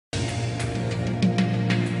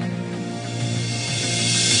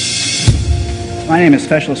My name is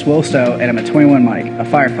Specialist Will Stowe, and I'm a 21 Mike, a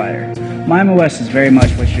firefighter. My MOS is very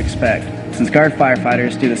much what you'd expect, since guard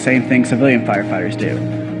firefighters do the same thing civilian firefighters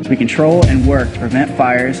do. We control and work to prevent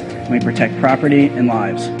fires, and we protect property and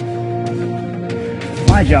lives.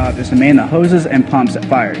 My job is to man the hoses and pumps at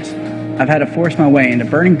fires. I've had to force my way into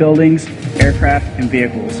burning buildings, aircraft, and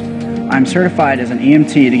vehicles. I'm certified as an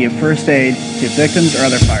EMT to give first aid to victims or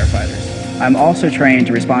other firefighters. I'm also trained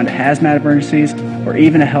to respond to hazmat emergencies or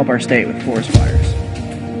even to help our state with forest fires.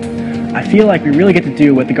 I feel like we really get to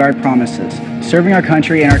do what the Guard promises, serving our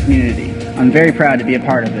country and our community. I'm very proud to be a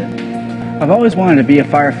part of it. I've always wanted to be a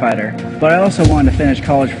firefighter, but I also wanted to finish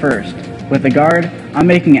college first. With the Guard, I'm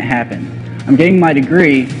making it happen. I'm getting my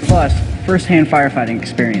degree plus first-hand firefighting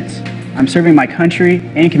experience. I'm serving my country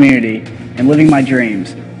and community and living my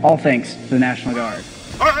dreams, all thanks to the National Guard.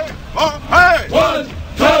 Hey! Oh, hey! 1,